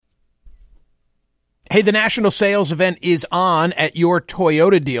Hey, the national sales event is on at your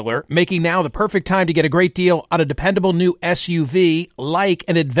Toyota dealer, making now the perfect time to get a great deal on a dependable new SUV like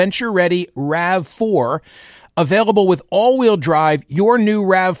an adventure-ready RAV4. Available with all-wheel drive, your new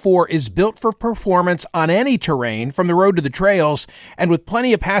RAV4 is built for performance on any terrain, from the road to the trails, and with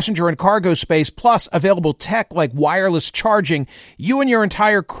plenty of passenger and cargo space, plus available tech like wireless charging, you and your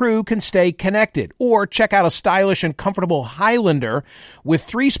entire crew can stay connected. Or check out a stylish and comfortable Highlander with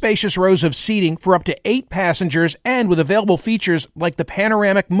 3 spacious rows of seating for up to 8 passengers and with available features like the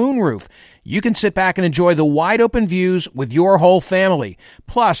panoramic moonroof. You can sit back and enjoy the wide-open views with your whole family.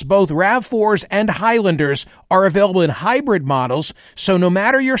 Plus, both RAV4s and Highlanders are available in hybrid models, so no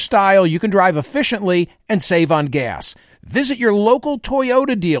matter your style, you can drive efficiently and save on gas. Visit your local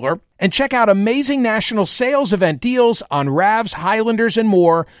Toyota dealer and check out amazing national sales event deals on RAVs, Highlanders, and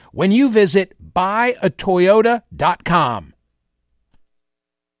more when you visit buyatoyota.com.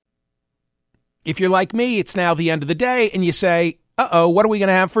 If you're like me, it's now the end of the day and you say, uh-oh, what are we going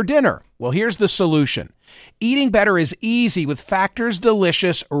to have for dinner? Well, here's the solution. Eating better is easy with Factor's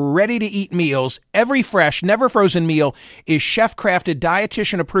delicious, ready-to-eat meals. Every fresh, never frozen meal is chef-crafted,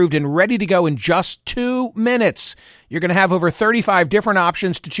 dietitian-approved, and ready to go in just 2 minutes. You're going to have over 35 different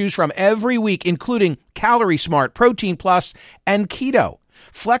options to choose from every week, including Calorie Smart, Protein Plus, and Keto.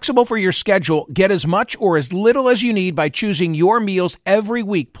 Flexible for your schedule, get as much or as little as you need by choosing your meals every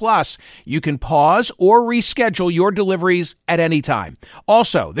week. Plus, you can pause or reschedule your deliveries at any time.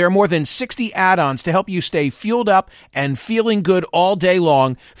 Also, there are more than 60 add-ons to help you stay fueled up and feeling good all day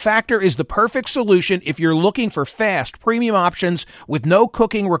long. Factor is the perfect solution if you're looking for fast, premium options with no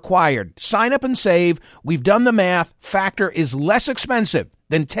cooking required. Sign up and save. We've done the math. Factor is less expensive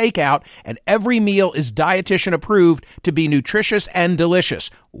than takeout, and every meal is dietitian approved to be nutritious and delicious.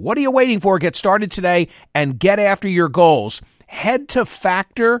 What are you waiting for? Get started today and get after your goals. Head to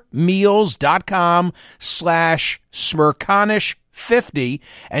factormeals.com/Smirconish50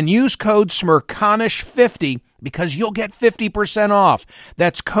 and use code Smirconish50 because you'll get 50% off.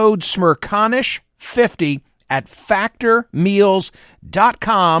 That's code Smirconish50 at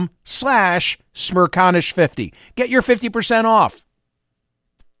factormeals.com/Smirconish50. Get your 50% off.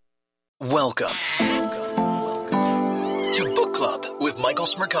 Welcome to Book Club with Michael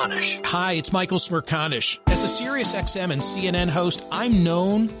Smirconish. Hi, it's Michael Smirconish. As a Sirius XM and CNN host, I'm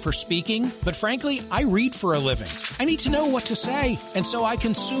known for speaking, but frankly, I read for a living. I need to know what to say, and so I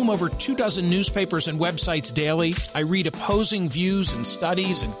consume over 24 newspapers and websites daily. I read opposing views and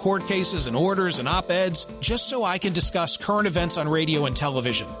studies and court cases and orders and op-eds just so I can discuss current events on radio and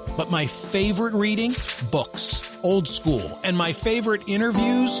television. But my favorite reading? Books. Old school. And my favorite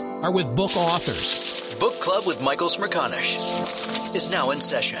interviews are with book authors. Book Club with Michael Smirconish is now in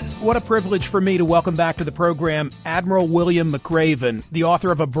session. What a privilege for me to welcome back to the program Admiral William McRaven, the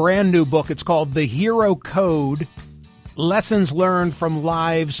author of a brand new book. It's called The Hero Code, Lessons Learned from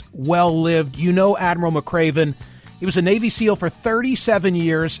Lives Well Lived. You know Admiral McRaven. He was a Navy SEAL for 37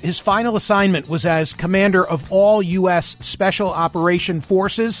 years. His final assignment was as commander of all U.S. Special Operation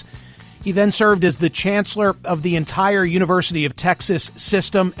Forces. He then served as the chancellor of the entire University of Texas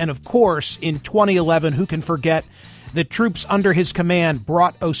system. And of course, in 2011, who can forget, the troops under his command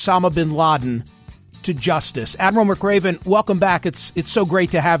brought Osama bin Laden to justice. Admiral McRaven, welcome back. It's so great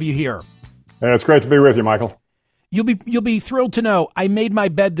to have you here. Hey, it's great to be with you, Michael. You'll be thrilled to know I made my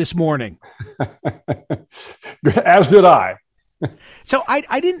bed this morning. As did I. So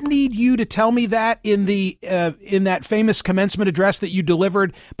I didn't need you to tell me that in that famous commencement address that you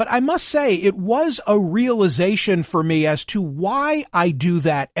delivered, but I must say it was a realization for me as to why I do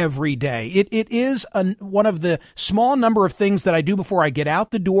that every day. It is one of the small number of things that I do before I get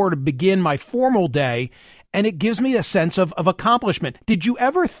out the door to begin my formal day, and it gives me a sense of accomplishment. Did you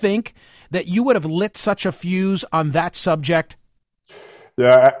ever think that you would have lit such a fuse on that subject?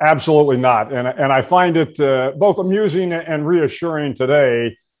 Yeah, absolutely not. And I find it both amusing and reassuring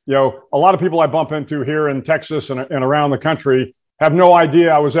today. You know, a lot of people I bump into here in Texas and around the country have no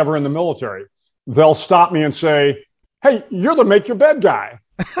idea I was ever in the military. They'll stop me and say, "Hey, you're the make your bed guy."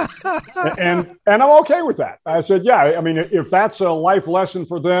 and I'm okay with that. I said, yeah, I mean, if that's a life lesson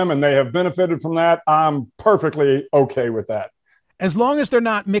for them and they have benefited from that, I'm perfectly okay with that. As long as they're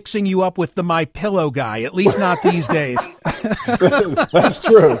not mixing you up with the My Pillow guy, at least not these days. That's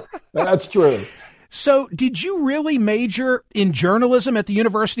true. That's true. So did you really major in journalism at the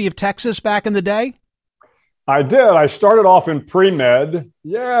University of Texas back in the day? I did. I started off in pre-med.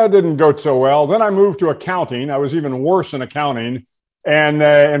 Yeah, it didn't go so well. Then I moved to accounting. I was even worse in accounting.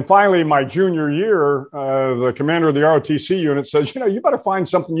 And finally, my junior year, the commander of the ROTC unit says, you better find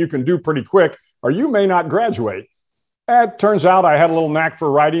something you can do pretty quick or you may not graduate. It turns out I had a little knack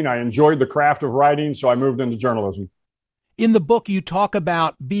for writing. I enjoyed the craft of writing, so I moved into journalism. In the book, you talk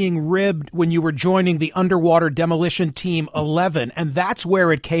about being ribbed when you were joining the underwater demolition team 11, and that's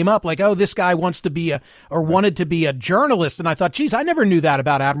where it came up. Like, oh, this guy wants to be wanted to be a journalist. And I thought, geez, I never knew that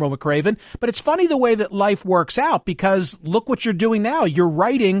about Admiral McRaven. But it's funny the way that life works out, because look what you're doing now. You're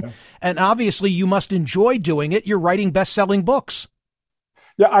writing, and obviously you must enjoy doing it. You're writing best-selling books.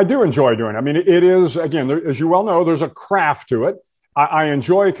 Yeah, I do enjoy doing it. I mean, it is, again, as you well know, there's a craft to it. I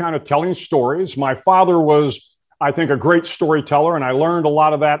enjoy kind of telling stories. My father was, I think, a great storyteller, and I learned a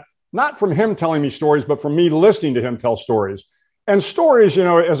lot of that, not from him telling me stories, but from me listening to him tell stories. And stories,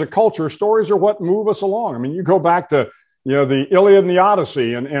 as a culture, stories are what move us along. I mean, you go back to, the Iliad and the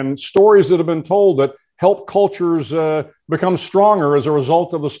Odyssey and stories that have been told that help cultures become stronger as a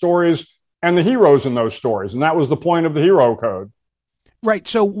result of the stories and the heroes in those stories. And that was the point of the hero code. Right.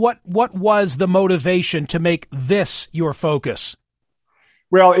 So what was the motivation to make this your focus?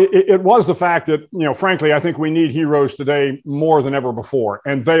 Well, it was the fact that, frankly, I think we need heroes today more than ever before,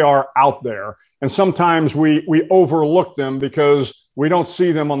 and they are out there. And sometimes we overlook them because we don't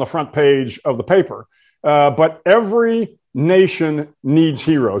see them on the front page of the paper. But every nation needs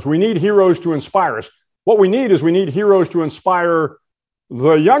heroes. We need heroes to inspire us. What we need is heroes to inspire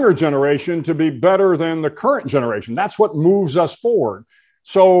the younger generation to be better than the current generation. That's what moves us forward.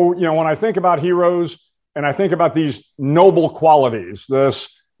 So, when I think about heroes, and I think about these noble qualities, this,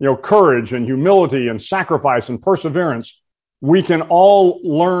 courage and humility and sacrifice and perseverance, we can all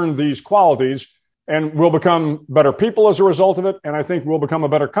learn these qualities and we'll become better people as a result of it. And I think we'll become a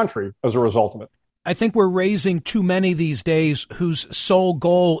better country as a result of it. I think we're raising too many these days whose sole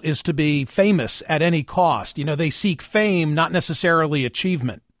goal is to be famous at any cost. They seek fame, not necessarily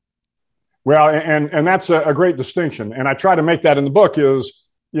achievement. Well, and that's a great distinction. And I try to make that in the book is,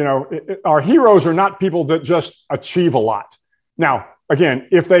 our heroes are not people that just achieve a lot. Now, again,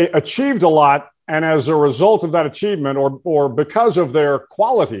 if they achieved a lot and as a result of that achievement or because of their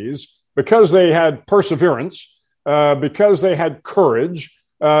qualities, because they had perseverance, because they had courage,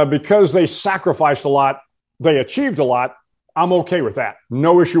 because they sacrificed a lot, they achieved a lot, I'm okay with that.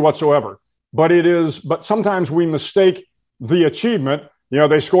 No issue whatsoever. But sometimes we mistake the achievement.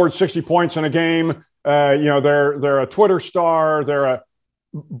 They scored 60 points in a game. They're a Twitter star.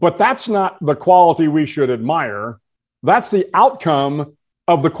 But that's not the quality we should admire. That's the outcome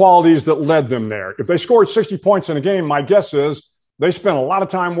of the qualities that led them there. If they scored 60 points in a game, my guess is they spent a lot of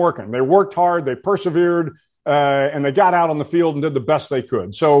time working. They worked hard, they persevered, and they got out on the field and did the best they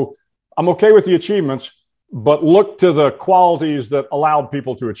could. So I'm okay with the achievements, but look to the qualities that allowed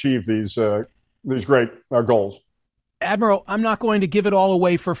people to achieve these great goals. Admiral, I'm not going to give it all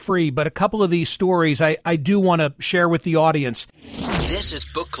away for free, but a couple of these stories I do want to share with the audience. This is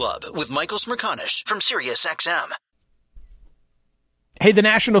Book Club with Michael Smerconish from SiriusXM. Hey, the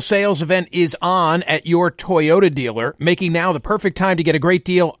national sales event is on at your Toyota dealer, making now the perfect time to get a great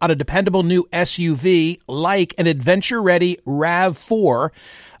deal on a dependable new SUV like an adventure-ready RAV4.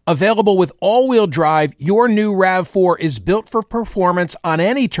 Available with all-wheel drive, your new RAV4 is built for performance on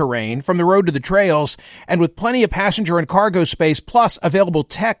any terrain, from the road to the trails, and with plenty of passenger and cargo space, plus available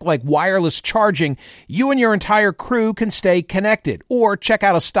tech like wireless charging, you and your entire crew can stay connected. Or check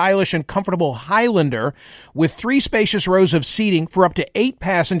out a stylish and comfortable Highlander with 3 spacious rows of seating for up to 8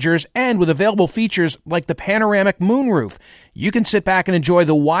 passengers and with available features like the panoramic moonroof. You can sit back and enjoy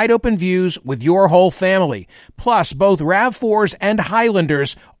the wide-open views with your whole family. Plus, both RAV4s and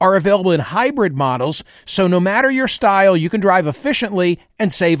Highlanders are available in hybrid models, so no matter your style, you can drive efficiently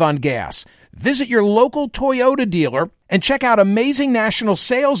and save on gas. Visit your local Toyota dealer and check out amazing national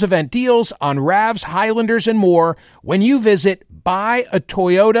sales event deals on RAVs, Highlanders, and more when you visit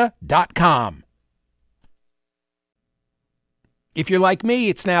buyatoyota.com. If you're like me,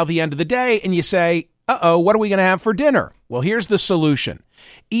 it's now the end of the day and you say, what are we going to have for dinner? Well, here's the solution.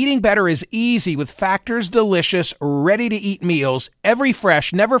 Eating better is easy with Factor's delicious, ready-to-eat meals. Every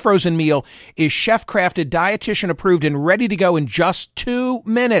fresh, never frozen meal is chef-crafted, dietitian-approved, and ready to go in just 2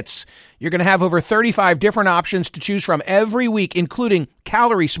 minutes. You're going to have over 35 different options to choose from every week, including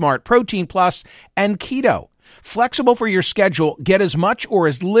Calorie Smart, Protein Plus, and Keto. Flexible for your schedule, get as much or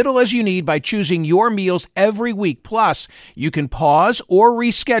as little as you need by choosing your meals every week. Plus, you can pause or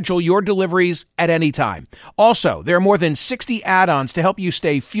reschedule your deliveries at any time. Also, there are more than 60 add-ons to help you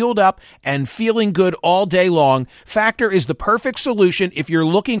stay fueled up and feeling good all day long. Factor is the perfect solution if you're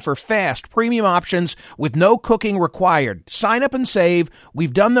looking for fast, premium options with no cooking required. Sign up and save.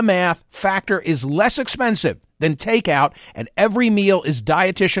 We've done the math. Factor is less expensive than takeout, and every meal is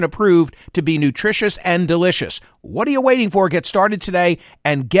dietitian approved to be nutritious and delicious. What are you waiting for? Get started today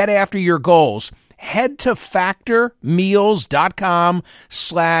and get after your goals. head to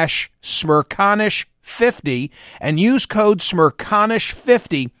factormeals.com/Smerconish50 and use code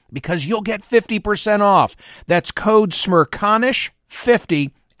Smerconish50 because you'll get 50% off. That's code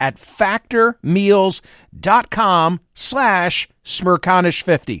Smerconish50 at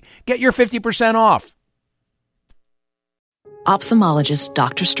factormeals.com/Smerconish50. Get your 50% off. Ophthalmologist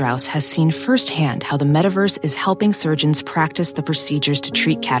Dr. Strauss has seen firsthand how the metaverse is helping surgeons practice the procedures to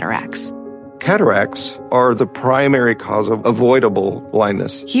treat cataracts. Cataracts are the primary cause of avoidable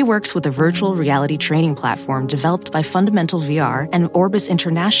blindness. He works with a virtual reality training platform developed by Fundamental VR and Orbis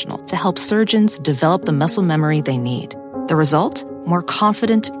International to help surgeons develop the muscle memory they need. The result? More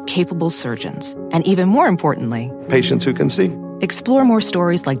confident, capable surgeons. And even more importantly, Patients who can see. explore more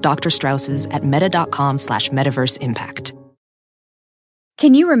stories like Dr. Strauss's at meta.com/metaverseimpact.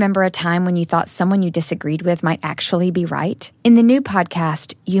 Can you remember a time when you thought someone you disagreed with might actually be right? In the new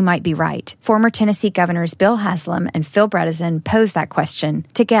podcast, You Might Be Right, former Tennessee Governors Bill Haslam and Phil Bredesen pose that question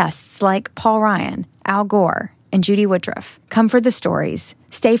to guests like Paul Ryan, Al Gore, and Judy Woodruff. Come for the stories,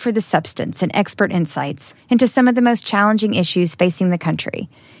 stay for the substance and expert insights into some of the most challenging issues facing the country,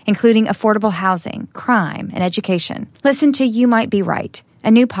 including affordable housing, crime, and education. Listen to You Might Be Right,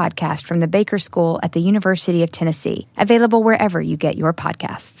 a new podcast from the Baker School at the University of Tennessee, available wherever you get your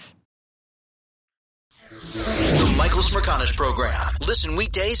podcasts. The Michael Smerconish Program. Listen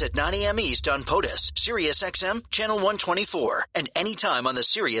weekdays at 9 a.m. East on POTUS, SiriusXM, Channel 124, and anytime on the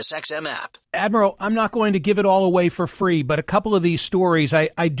SiriusXM app. Admiral, I'm not going to give it all away for free, but a couple of these stories I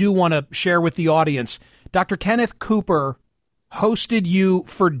do want to share with the audience. Dr. Kenneth Cooper hosted you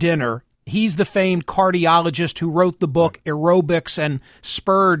for dinner. He's the famed cardiologist who wrote the book Aerobics and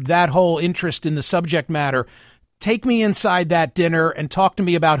spurred that whole interest in the subject matter. Take me inside that dinner and talk to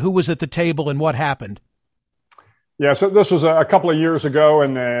me about who was at the table and what happened. Yeah, so this was a couple of years ago,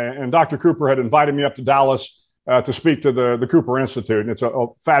 and Dr. Cooper had invited me up to Dallas to speak to the Cooper Institute. And it's a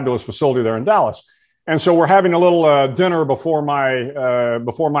fabulous facility there in Dallas. And so we're having a little dinner before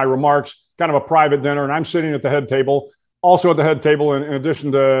my remarks, kind of a private dinner, and I'm sitting at the head table. Also at the head table, in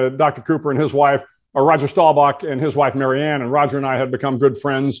addition to Dr. Cooper and his wife, are Roger Staubach and his wife, Marianne, and Roger and I had become good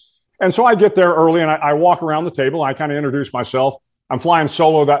friends. And so I get there early, and I walk around the table. I kind of introduce myself. I'm flying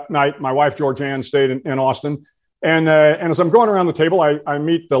solo that night. My wife, Georgianne, stayed in Austin. And as I'm going around the table, I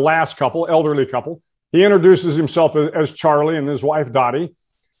meet the last couple, elderly couple. He introduces himself as Charlie and his wife, Dottie.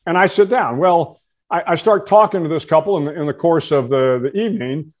 And I sit down. Well, I start talking to this couple in the course of the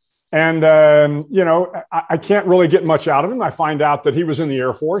evening. And, I can't really get much out of him. I find out that he was in the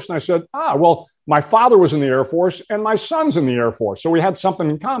Air Force. And I said, well, my father was in the Air Force and my son's in the Air Force. So we had something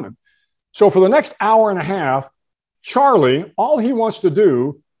in common. So for the next hour and a half, Charlie, all he wants to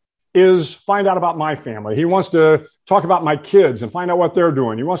do is find out about my family. He wants to talk about my kids and find out what they're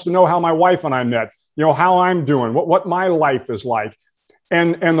doing. He wants to know how my wife and I met, how I'm doing, what my life is like.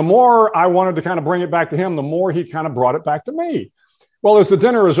 And the more I wanted to kind of bring it back to him, the more he kind of brought it back to me. Well, as the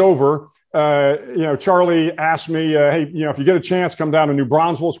dinner is over, Charlie asked me, hey, if you get a chance, come down to New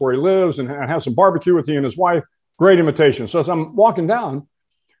Braunfels where he lives and have some barbecue with he and his wife. Great invitation. So as I'm walking down,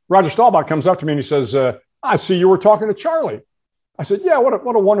 Roger Staubach comes up to me and he says, I see you were talking to Charlie. I said, yeah,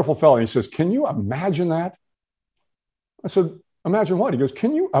 what a wonderful fellow. And he says, can you imagine that? I said, imagine what? He goes,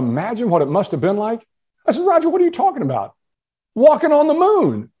 can you imagine what it must have been like? I said, Roger, what are you talking about? Walking on the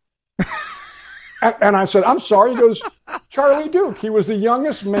moon. And I said, I'm sorry. He goes, Charlie Duke. He was the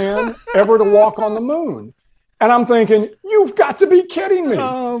youngest man ever to walk on the moon. And I'm thinking, you've got to be kidding me.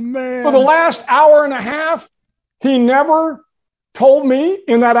 Oh, man. For the last hour and a half, he never told me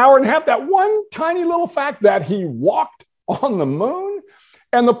in that hour and a half that one tiny little fact that he walked on the moon.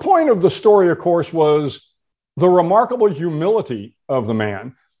 And the point of the story, of course, was the remarkable humility of the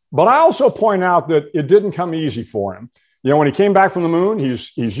man. But I also point out that it didn't come easy for him. When he came back from the moon,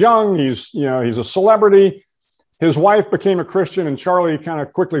 he's young, he's a celebrity. His wife became a Christian and Charlie kind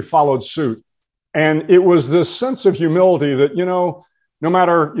of quickly followed suit. And it was this sense of humility that, no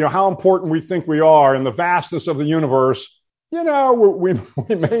matter, how important we think we are in the vastness of the universe, we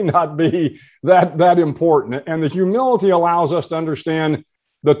may not be that important. And the humility allows us to understand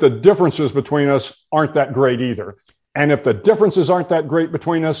that the differences between us aren't that great either. And if the differences aren't that great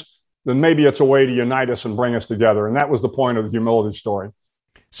between us, then maybe it's a way to unite us and bring us together. And that was the point of the humility story.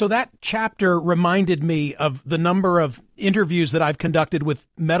 So that chapter reminded me of the number of interviews that I've conducted with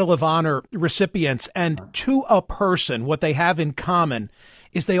Medal of Honor recipients. And to a person, what they have in common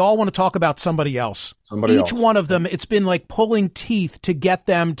is they all want to talk about somebody else. Each one of them, it's been like pulling teeth to get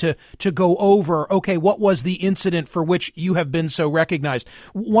them to go over, okay, what was the incident for which you have been so recognized?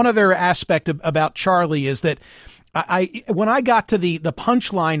 One other aspect about Charlie is that When I got to the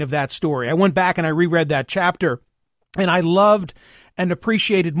punchline of that story, I went back and I reread that chapter, and I loved and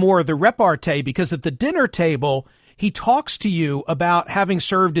appreciated more of the repartee, because at the dinner table, he talks to you about having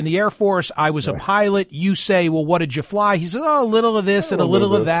served in the Air Force. I was a pilot. You say, well, what did you fly? He says, oh, a little of this and a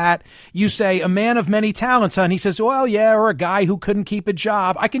little of that. You say, a man of many talents, huh? And he says, well, yeah, or a guy who couldn't keep a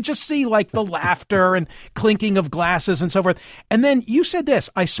job. I can just see like the laughter and clinking of glasses and so forth. And then you said this.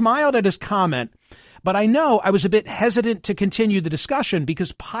 I smiled at his comment, but I know I was a bit hesitant to continue the discussion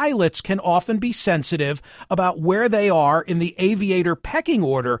because pilots can often be sensitive about where they are in the aviator pecking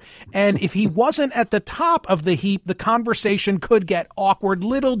order. And if he wasn't at the top of the heap, the conversation could get awkward.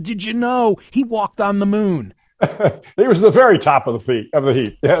 Little did you know, he walked on the moon. He was the very top of the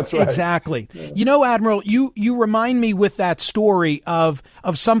heap. Yeah, that's right. Exactly. Yeah. You know, Admiral, you remind me with that story of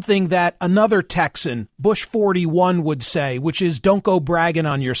something that another Texan, Bush 41, would say, which is don't go bragging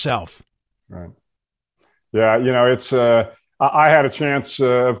on yourself. Right. Yeah, it's. I had a chance,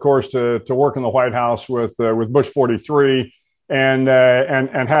 of course, to work in the White House with Bush 43, and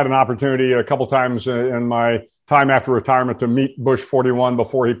had an opportunity a couple times in my time after retirement to meet Bush 41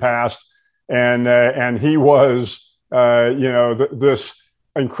 before he passed, and he was, this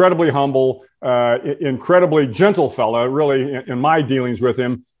incredibly humble, incredibly gentle fella, really, in my dealings with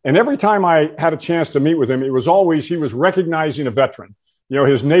him. And every time I had a chance to meet with him, it was always he was recognizing a veteran.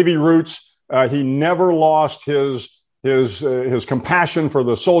 His Navy roots. He never lost his compassion for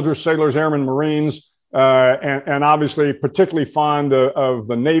the soldiers, sailors, airmen, Marines, and obviously particularly fond of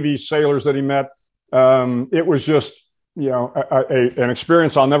the Navy sailors that he met. It was just, an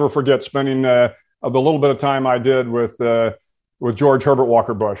experience I'll never forget, spending the little bit of time I did with George Herbert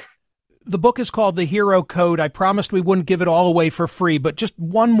Walker Bush. The book is called The Hero Code. I promised we wouldn't give it all away for free, but just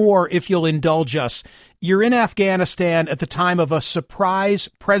one more if you'll indulge us. You're in Afghanistan at the time of a surprise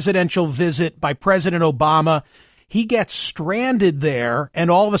presidential visit by President Obama. He gets stranded there, and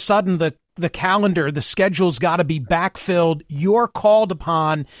all of a sudden the calendar, the schedule's got to be backfilled. You're called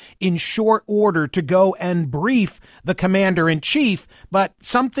upon in short order to go and brief the commander-in-chief, but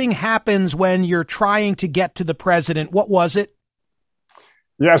something happens when you're trying to get to the president. What was it?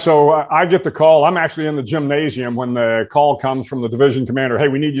 Yeah, so I get the call. I'm actually in the gymnasium when the call comes from the division commander. Hey,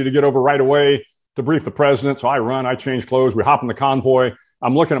 we need you to get over right away to brief the president. So I run, I change clothes, we hop in the convoy.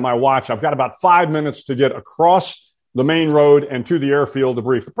 I'm looking at my watch. I've got about 5 minutes to get across the main road and to the airfield to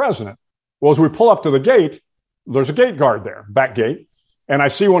brief the president. Well, as we pull up to the gate, there's a gate guard there, back gate. And I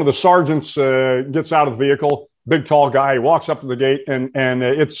see one of the sergeants gets out of the vehicle, big, tall guy. He walks up to the gate and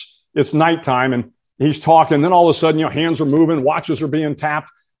it's nighttime and he's talking. Then all of a sudden, hands are moving, watches are being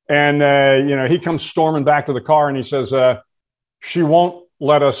tapped. And, he comes storming back to the car and he says, she won't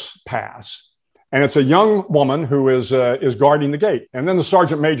let us pass. And it's a young woman who is guarding the gate. And then the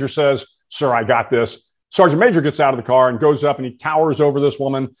sergeant major says, sir, I got this. Sergeant major gets out of the car and goes up and he towers over this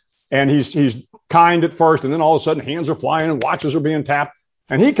woman. And he's kind at first. And then all of a sudden, hands are flying and watches are being tapped.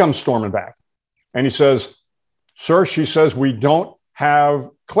 And he comes storming back. And he says, sir, she says, we don't have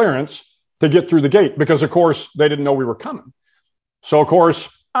clearance to get through the gate because, of course, they didn't know we were coming. So, of course,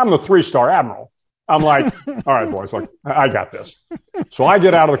 I'm the 3-star admiral. I'm like, all right, boys, look, I got this. So I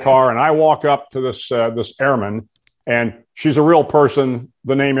get out of the car and I walk up to this airman, and she's a real person.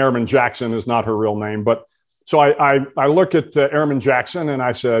 The name Airman Jackson is not her real name. But so I look at Airman Jackson and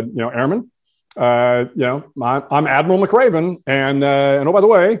I said, Airman, I'm Admiral McRaven. And oh, by the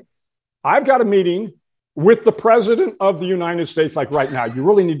way, I've got a meeting with the president of the United States, like right now. You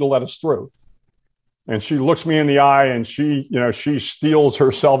really need to let us through. And she looks me in the eye and she steels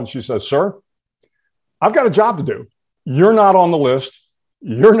herself and she says, sir, I've got a job to do. You're not on the list.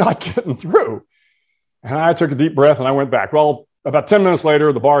 You're not getting through. And I took a deep breath and I went back. Well, about 10 minutes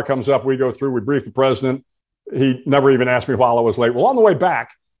later, the bar comes up. We go through, we brief the president. He never even asked me why I was late. Well, on the way back,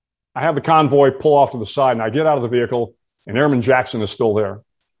 I have the convoy pull off to the side and I get out of the vehicle and Airman Jackson is still there.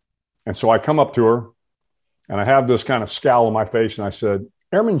 And so I come up to her and I have this kind of scowl on my face and I said,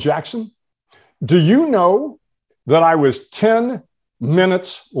 Airman Jackson, do you know that I was 10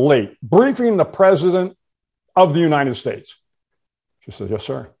 minutes late briefing the president of the United States? She said, yes,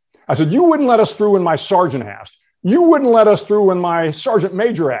 sir. I said, you wouldn't let us through when my sergeant asked. You wouldn't let us through when my sergeant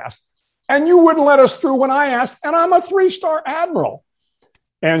major asked. And you wouldn't let us through when I asked. And I'm a 3-star admiral.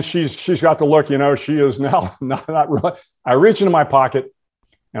 And she's got the look, she is now not really. I reach into my pocket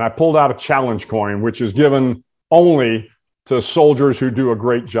and I pulled out a challenge coin, which is given only to soldiers who do a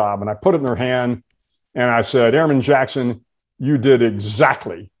great job. And I put it in her hand and I said, Airman Jackson, you did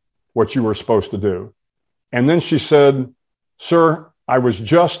exactly what you were supposed to do. And then she said, sir, I was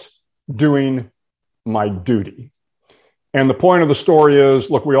just doing my duty. And the point of the story is,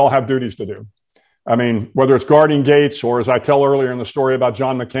 look, we all have duties to do. I mean, whether it's guarding gates or, as I tell earlier in the story about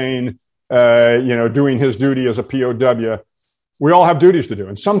John McCain, doing his duty as a POW, we all have duties to do.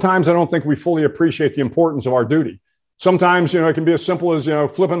 And sometimes I don't think we fully appreciate the importance of our duty. Sometimes, it can be as simple as,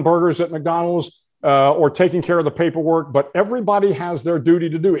 flipping burgers at McDonald's or taking care of the paperwork, but everybody has their duty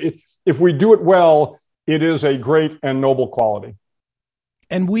to do it. If we do it well, it is a great and noble quality.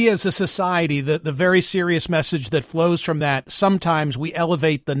 And we as a society, the very serious message that flows from that, sometimes we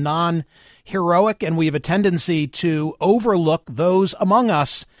elevate the non-heroic, and we have a tendency to overlook those among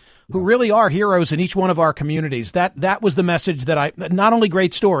us who really are heroes in each one of our communities. That was the message that not only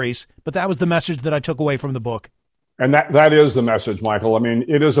great stories, but that was the message that I took away from the book. And that is the message, Michael. I mean,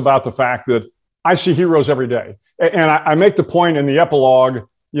 it is about the fact that I see heroes every day. And I make the point in the epilogue,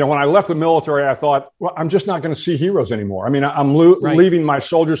 when I left the military, I thought, well, I'm just not going to see heroes anymore. I mean, I'm leaving my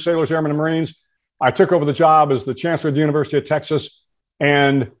soldiers, sailors, airmen, and Marines. I took over the job as the chancellor of the University of Texas.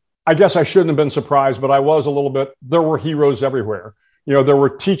 And I guess I shouldn't have been surprised, but I was a little bit. There were heroes everywhere. There were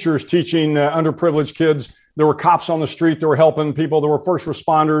teachers teaching underprivileged kids. There were cops on the street that were helping people. There were first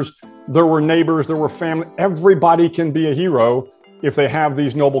responders. There were neighbors. There were family. Everybody can be a hero if they have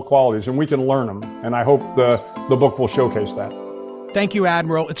these noble qualities, and we can learn them. And I hope the book will showcase that. Thank you,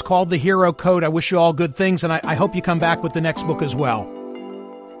 Admiral. It's called The Hero Code. I wish you all good things, and I hope you come back with the next book as well.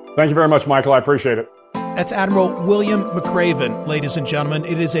 Thank you very much, Michael. I appreciate it. That's Admiral William McRaven, ladies and gentlemen.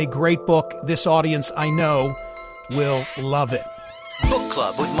 It is a great book. This audience, I know, will love it. Book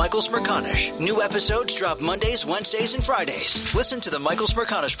Club with Michael Smerconish. New episodes drop Mondays, Wednesdays, and Fridays. Listen to the Michael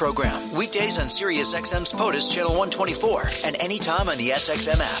Smerconish program weekdays on SiriusXM's POTUS Channel 124 and anytime on the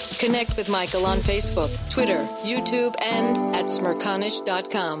SXM app. Connect with Michael on Facebook, Twitter, YouTube, and at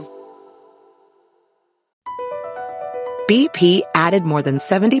Smerconish.com. BP added more than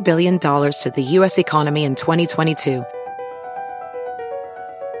 $70 billion to the U.S. economy in 2022.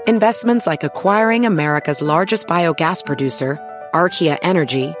 Investments like acquiring America's largest biogas producer, Archaea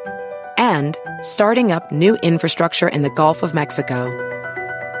Energy, and starting up new infrastructure in the Gulf of Mexico.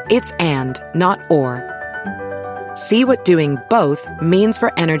 It's and, not or. See what doing both means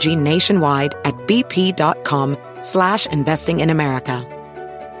for energy nationwide at bp.com/investing in America.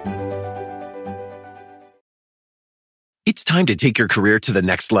 It's time to take your career to the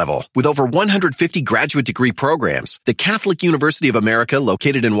next level. With over 150 graduate degree programs, the Catholic University of America,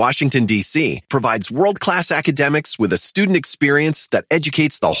 located in Washington, D.C., provides world-class academics with a student experience that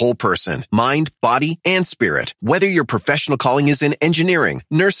educates the whole person, mind, body, and spirit. Whether your professional calling is in engineering,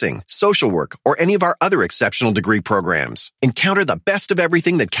 nursing, social work, or any of our other exceptional degree programs, encounter the best of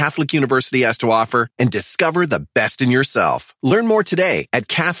everything that Catholic University has to offer and discover the best in yourself. Learn more today at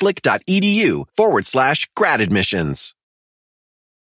catholic.edu/grad admissions.